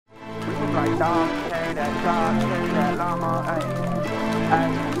dog, carry that dog, carry that llama, ayy, ayy,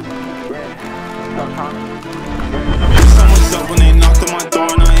 yeah, go Tommy, yeah. Someone's up when they knocked on my door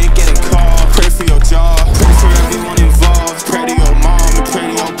and I ain't get a call. Pray for your job, pray for everyone involved. Pray to your mom and pray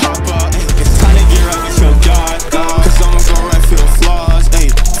to your papa. It's time to get right with your God, cause I'ma go right for your flaws.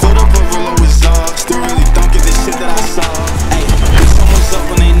 Ayy, filled up a roll with up, still really don't get the shit that I saw. Ayy, someone's up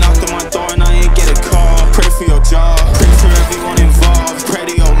when they knocked on my door and I ain't get a call. Pray for your job, pray for everyone involved. Pray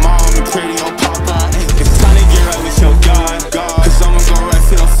to your mom and pray to your papa. It's time to get right with your God, cause I'ma go right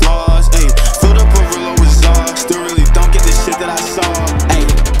for your flaws. Ayy, filled up a roll with up, still really don't get the shit that I saw. Ayy,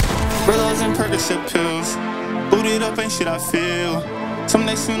 Rillos and Percocet pills, booted up ain't shit I feel. Some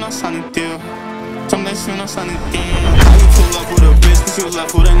days soon I'm signing deal, some days soon I'm signing deal. How you pull up with a bitch cause you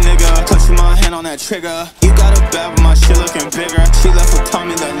left with a nigga? Clutching my hand on that trigger. You got a bad but my shit looking bigger. She left with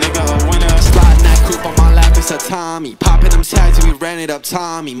Tommy, that nigga a winner. Sliding that coupe on my lap, it's a Tommy. Popping them tags and we ran it up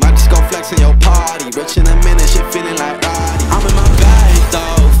Tommy. Might just go flex in your party. Rich in a minute.